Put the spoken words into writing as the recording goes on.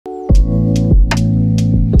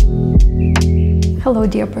Hello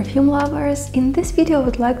dear perfume lovers! In this video I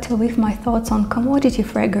would like to leave my thoughts on commodity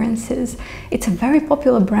fragrances. It's a very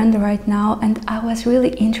popular brand right now and I was really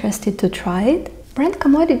interested to try it. Brand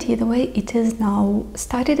Commodity, the way it is now,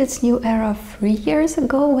 started its new era 3 years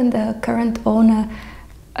ago when the current owner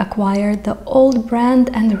acquired the old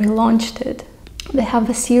brand and relaunched it. They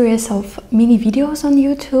have a series of mini videos on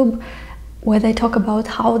YouTube where they talk about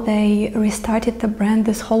how they restarted the brand,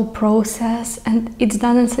 this whole process, and it's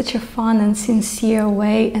done in such a fun and sincere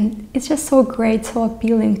way, and it's just so great, so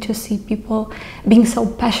appealing to see people being so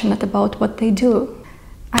passionate about what they do.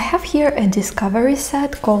 I have here a discovery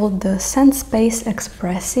set called the Scent Space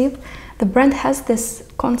Expressive. The brand has this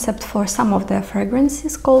concept for some of their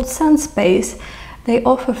fragrances called Scent Space. They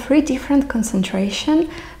offer 3 different concentration: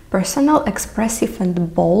 personal, expressive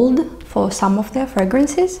and bold for some of their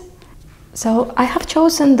fragrances. So I have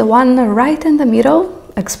chosen the one right in the middle,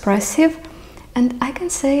 expressive, and I can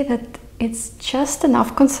say that it's just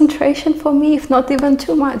enough concentration for me, if not even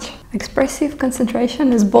too much. Expressive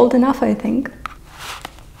concentration is bold enough, I think.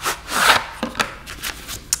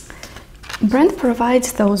 Brand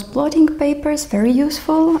provides those blotting papers, very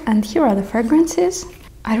useful, and here are the fragrances.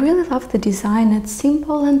 I really love the design, it's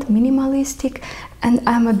simple and minimalistic, and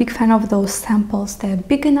I'm a big fan of those samples. They're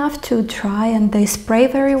big enough to try and they spray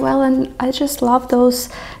very well, and I just love those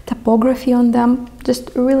typography on them.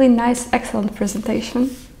 Just a really nice, excellent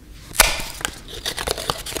presentation.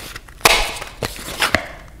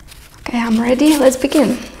 Okay, I'm ready, let's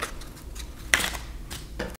begin.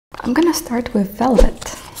 I'm gonna start with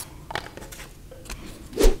Velvet.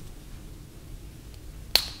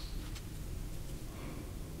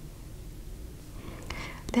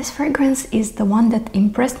 This fragrance is the one that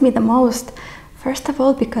impressed me the most, first of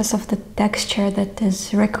all because of the texture that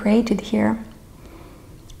is recreated here.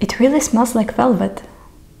 It really smells like velvet.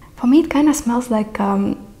 For me it kind of smells like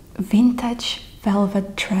vintage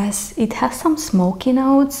velvet dress. It has some smoky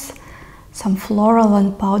notes, some floral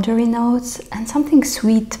and powdery notes, and something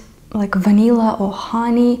sweet like vanilla or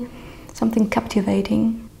honey, something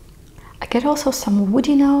captivating. I get also some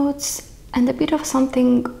woody notes and a bit of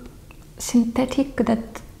something synthetic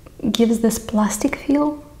that gives this plastic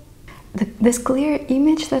feel. This clear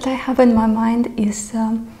image that I have in my mind is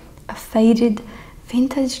a faded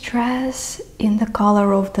vintage dress in the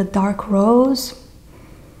color of the dark rose.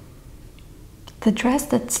 The dress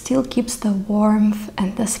that still keeps the warmth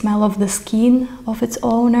and the smell of the skin of its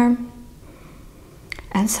owner,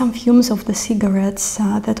 and some fumes of the cigarettes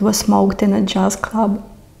that were smoked in a jazz club.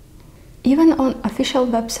 Even on official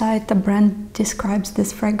website, the brand describes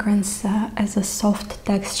this fragrance as a soft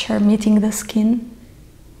texture meeting the skin.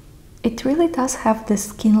 It really does have this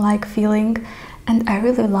skin-like feeling, and I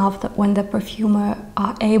really love that when the perfumer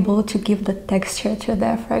are able to give the texture to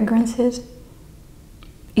their fragrances.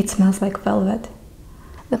 It smells like velvet.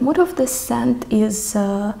 The mood of this scent is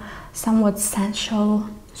somewhat sensual,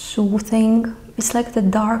 soothing. It's like the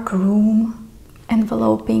dark room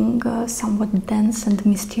enveloping somewhat dense and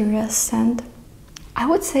mysterious scent. I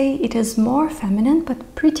would say it is more feminine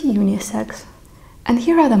but pretty unisex. And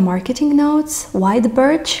here are the marketing notes: white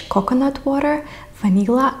birch, coconut water,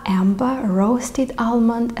 vanilla, amber, roasted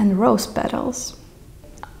almond and rose petals.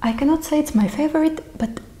 I cannot say it's my favorite,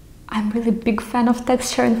 but I'm really big fan of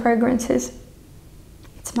texture in fragrances.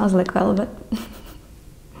 It smells like velvet.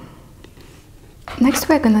 Next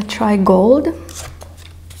we're gonna try Gold.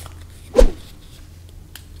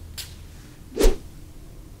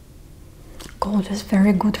 Gold is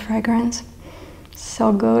very good fragrance,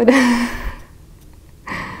 so good.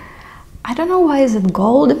 I don't know why is it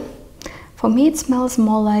gold. For me it smells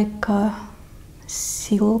more like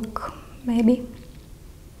silk, maybe.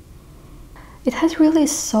 It has really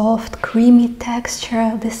soft, creamy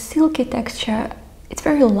texture, this silky texture. It's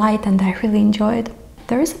very light and I really enjoy it.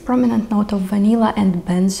 There is a prominent note of vanilla and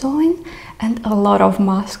benzoin and a lot of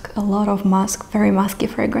musk, very musky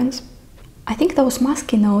fragrance. I think those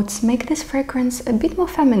musky notes make this fragrance a bit more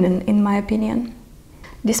feminine, in my opinion.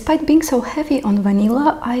 Despite being so heavy on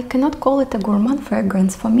vanilla, I cannot call it a gourmand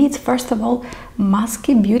fragrance. For me, it's first of all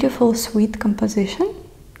musky, beautiful, sweet composition.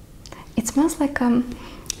 It smells like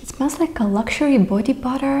a luxury body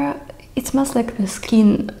butter. It smells like the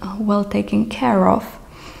skin well taken care of.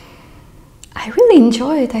 I really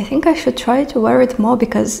enjoy it. I think I should try to wear it more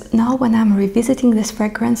because now when I'm revisiting this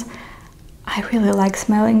fragrance, I really like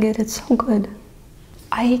smelling it, it's so good.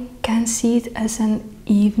 I can see it as an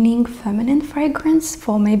evening feminine fragrance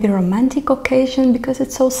for maybe a romantic occasion because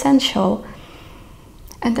it's so sensual.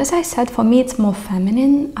 And as I said, for me it's more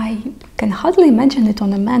feminine. I can hardly imagine it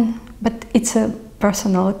on a man, but it's a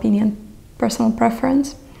personal opinion, personal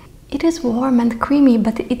preference. It is warm and creamy,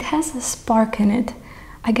 but it has a spark in it.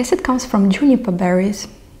 I guess it comes from juniper berries.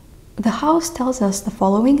 The house tells us the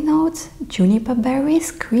following notes: juniper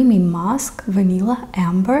berries, creamy musk, vanilla,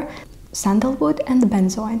 amber, sandalwood and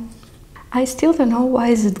benzoin. I still don't know why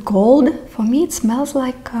is it gold. For me it smells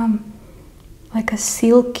like a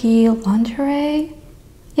silky lingerie.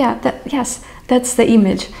 Yeah, yes, that's the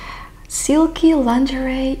image. Silky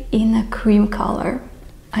lingerie in a cream color.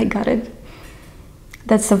 I got it.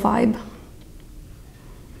 That's the vibe.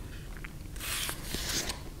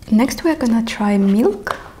 Next we're gonna try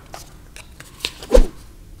milk.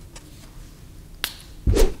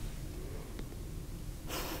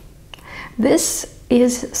 This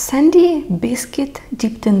is sandy biscuit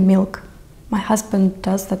dipped in milk. My husband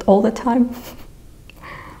does that all the time.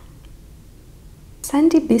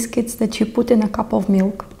 Sandy biscuits that you put in a cup of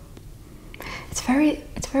milk. It's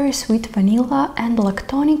very sweet vanilla and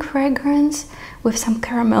lactonic fragrance with some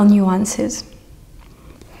caramel nuances.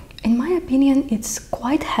 In my opinion, it's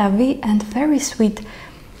quite heavy and very sweet.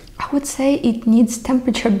 I would say it needs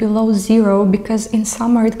temperature below 0 because in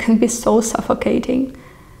summer it can be so suffocating.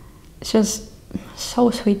 It's just so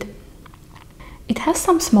sweet. It has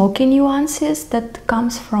some smoky nuances that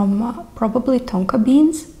comes from probably tonka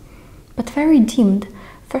beans, but very dimmed.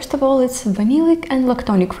 First of all, it's vanillic and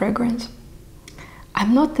lactonic fragrance.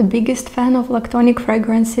 I'm not the biggest fan of lactonic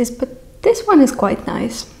fragrances, but this one is quite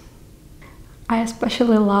nice. I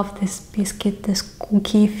especially love this biscuit, this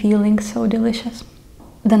cookie feeling, so delicious.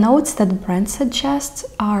 The notes that brand suggests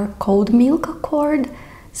are cold milk accord,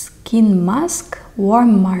 skin musk,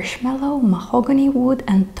 warm marshmallow, mahogany wood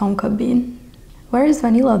and tonka bean. Where is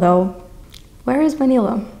vanilla though? Where is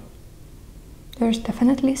vanilla? There's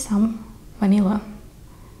definitely some vanilla.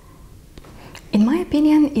 In my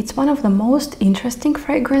opinion, it's one of the most interesting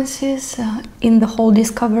fragrances in the whole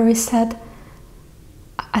Discovery set.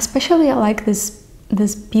 Especially I like this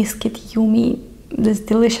biscuit yumi, this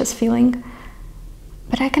delicious feeling.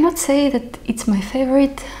 But I cannot say that it's my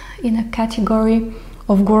favorite in a category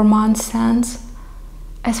of gourmand scents.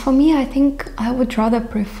 As for me, I think I would rather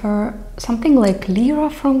prefer something like Lyra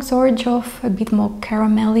from Xorjov, a bit more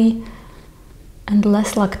caramelly and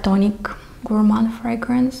less lactonic gourmand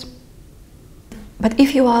fragrance. But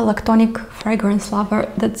if you are a lactonic fragrance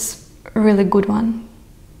lover, that's a really good one.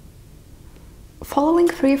 Following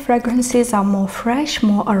 3 fragrances are more fresh,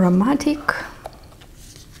 more aromatic.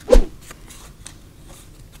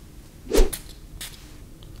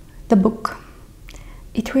 The book.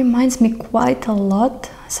 It reminds me quite a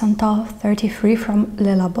lot Santal 33 from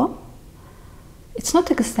Le Labo. It's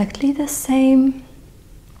not exactly the same,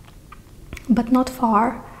 but not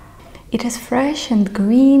far. It is fresh and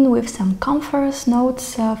green with some camphorous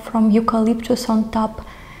notes from eucalyptus on top,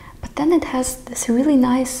 but then it has this really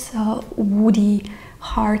nice woody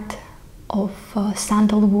heart of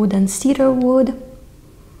sandalwood and cedarwood.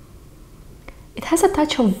 It has a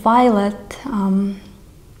touch of violet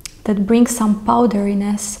that brings some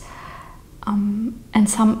powderiness and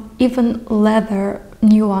some even leather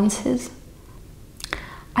nuances.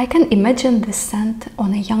 I can imagine this scent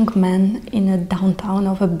on a young man in a downtown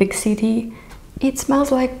of a big city. It smells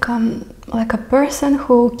like a person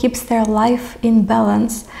who keeps their life in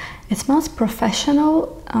balance. It smells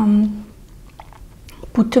professional,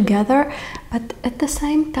 put together, but at the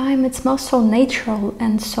same time it smells so natural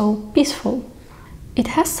and so peaceful. It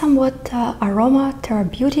has somewhat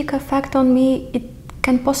aromatherapeutic effect on me. It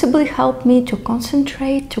can possibly help me to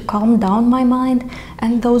concentrate, to calm down my mind,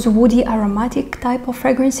 and those woody aromatic type of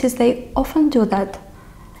fragrances, they often do that.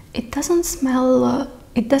 It doesn't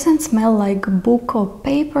smell like book or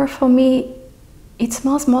paper for me. It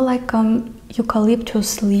smells more like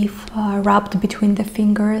eucalyptus leaf wrapped between the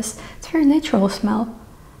fingers. It's a very natural smell.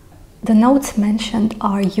 The notes mentioned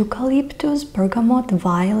are eucalyptus, bergamot,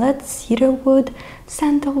 violet, cedarwood,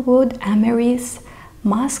 sandalwood, amyris,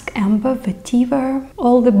 musk, amber, vetiver,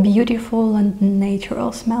 all the beautiful and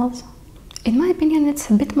natural smells. In my opinion, it's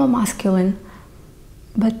a bit more masculine,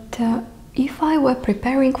 but if I were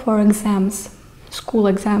preparing for exams, school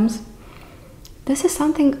exams, this is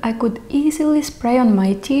something I could easily spray on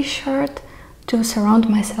my t-shirt to surround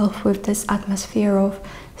myself with this atmosphere of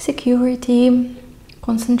security,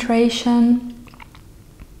 concentration,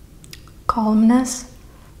 calmness.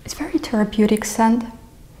 It's very therapeutic scent,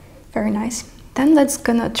 very nice. Then let's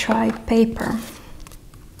gonna try paper.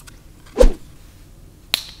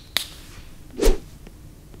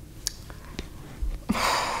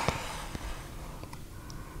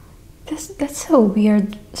 That's a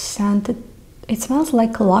weird scent. It smells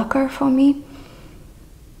like lacquer for me,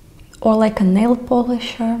 or like a nail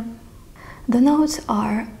polisher. The notes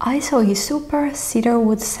are ISO Super,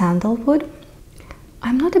 Cedarwood, Sandalwood.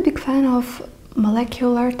 I'm not a big fan of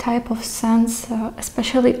molecular type of scents,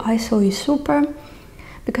 especially ISO Super,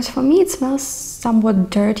 because for me it smells somewhat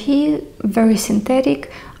dirty, very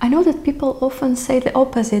synthetic. I know that people often say the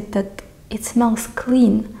opposite, that it smells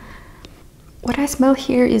clean. What I smell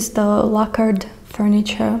here is the lacquered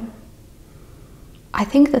furniture. I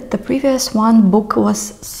think that the previous one book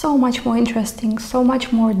was so much more interesting, so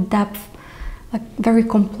much more depth, like very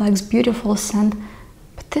complex, beautiful scent.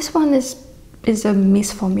 But this one is a miss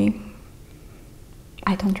for me.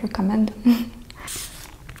 I don't recommend.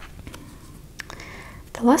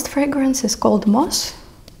 The last fragrance is called Moss.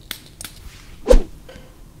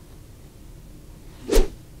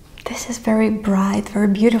 This is very bright, very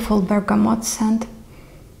beautiful bergamot scent.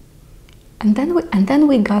 And then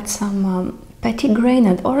we got some petitgrain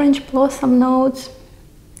and orange blossom notes.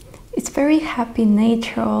 It's very happy,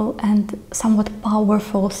 natural, and somewhat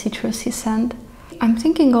powerful citrusy scent. I'm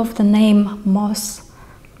thinking of the name Moss.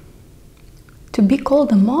 To be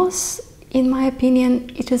called a moss, in my opinion,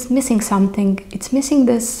 it is missing something. It's missing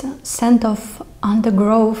this scent of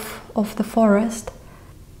undergrowth of the forest.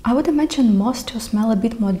 I would imagine moss to smell a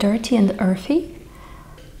bit more dirty and earthy.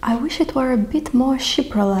 I wish it were a bit more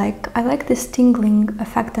chypre-like. I like this tingling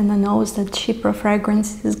effect in the nose that chypre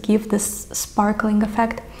fragrances give, this sparkling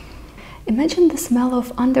effect. Imagine the smell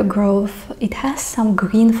of undergrowth. It has some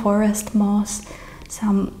green forest moss,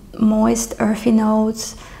 some moist earthy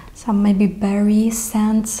notes, some maybe berry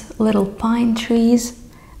scents, little pine trees,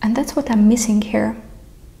 and that's what I'm missing here.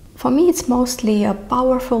 For me it's mostly a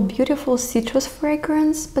powerful, beautiful citrus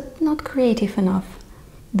fragrance, but not creative enough.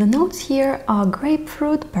 The notes here are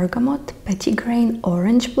grapefruit, bergamot, petitgrain,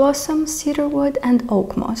 orange blossom, cedarwood and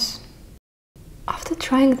oak moss. After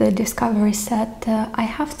trying the Discovery set, I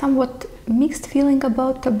have somewhat mixed feeling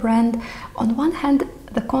about the brand. On one hand,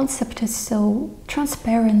 the concept is so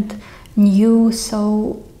transparent, new,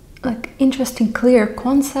 so interesting, clear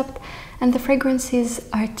concept, and the fragrances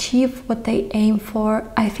achieve what they aim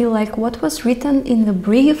for. I feel like what was written in the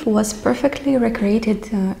brief was perfectly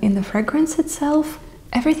recreated in the fragrance itself.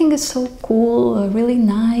 Everything is so cool, really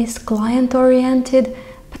nice, client-oriented,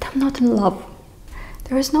 but I'm not in love.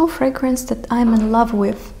 There is no fragrance that I'm in love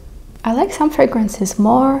with. I like some fragrances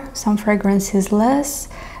more, some fragrances less,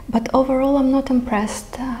 but overall I'm not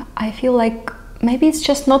impressed. I feel like maybe it's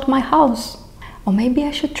just not my house. Or maybe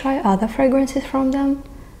I should try other fragrances from them.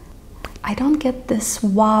 I don't get this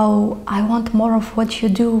wow, I want more of what you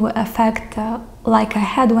do effect like I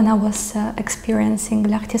had when I was experiencing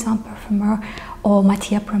L'Artisan Parfumeur or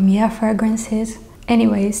Matière Première fragrances.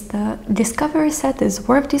 Anyways, the Discovery set is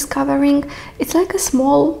worth discovering. It's like a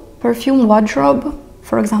small perfume wardrobe,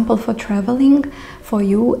 for example, for traveling, for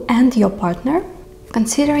you and your partner.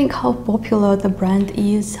 Considering how popular the brand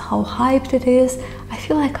is, how hyped it is, I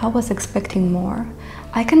feel like I was expecting more.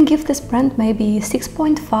 I can give this brand maybe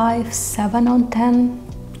 6.5, 7 on 10.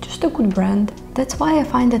 Just a good brand. That's why I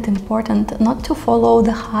find it important not to follow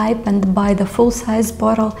the hype and buy the full-size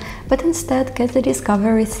bottle, but instead get the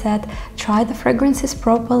Discovery set, try the fragrances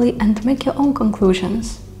properly and make your own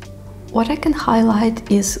conclusions. What I can highlight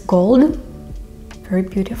is gold, very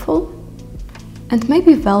beautiful, and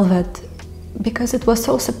maybe velvet, because it was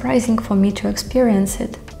so surprising for me to experience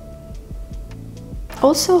it.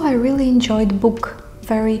 Also, I really enjoyed Book,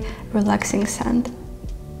 very relaxing scent.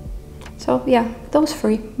 So yeah, those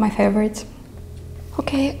three, my favorites.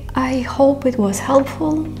 Okay, I hope it was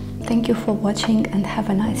helpful. Thank you for watching and have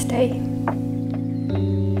a nice day.